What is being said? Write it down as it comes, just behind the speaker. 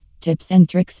Tips and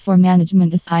tricks for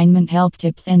management assignment help.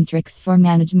 Tips and tricks for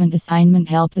management assignment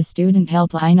help. The Student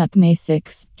Helpline up May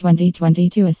 6,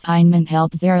 2022. Assignment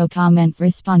help 0 comments.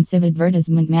 Responsive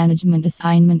advertisement. Management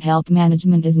assignment help.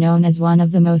 Management is known as one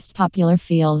of the most popular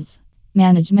fields.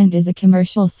 Management is a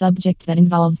commercial subject that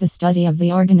involves the study of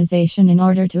the organization in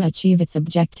order to achieve its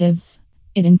objectives.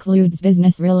 It includes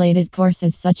business-related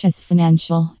courses such as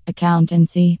financial,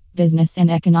 accountancy, business and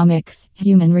economics,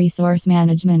 human resource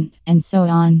management, and so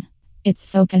on. Its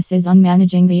focus is on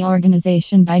managing the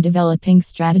organization by developing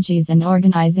strategies and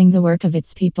organizing the work of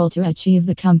its people to achieve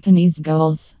the company's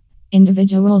goals.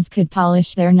 Individuals could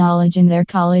polish their knowledge in their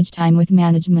college time with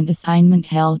management assignment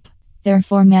help.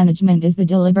 Therefore, management is the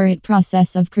deliberate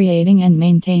process of creating and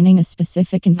maintaining a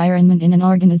specific environment in an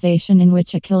organization in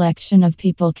which a collection of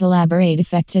people collaborate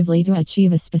effectively to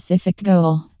achieve a specific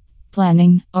goal.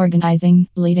 Planning, organizing,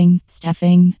 leading,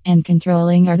 staffing, and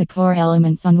controlling are the core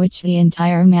elements on which the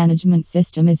entire management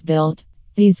system is built.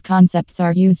 These concepts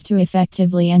are used to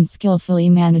effectively and skillfully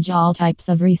manage all types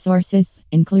of resources,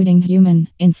 including human,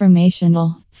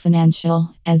 informational, financial,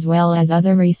 as well as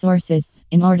other resources,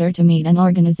 in order to meet an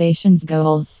organization's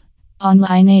goals.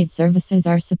 Online aid services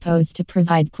are supposed to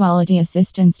provide quality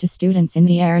assistance to students in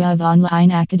the era of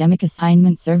online academic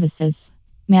assignment services.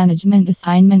 Management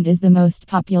assignment is the most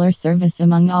popular service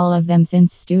among all of them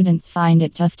since students find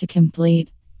it tough to complete.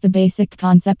 The basic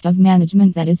concept of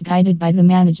management that is guided by the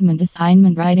management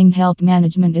assignment writing help.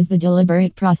 Management is the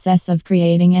deliberate process of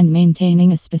creating and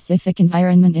maintaining a specific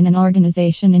environment in an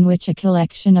organization in which a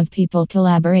collection of people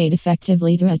collaborate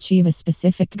effectively to achieve a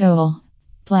specific goal.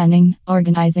 Planning,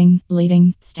 organizing,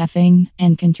 leading, staffing,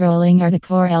 and controlling are the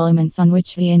core elements on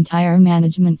which the entire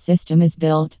management system is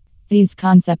built. These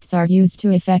concepts are used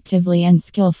to effectively and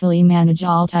skillfully manage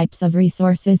all types of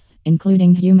resources,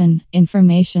 including human,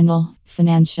 informational,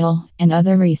 financial, and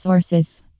other resources.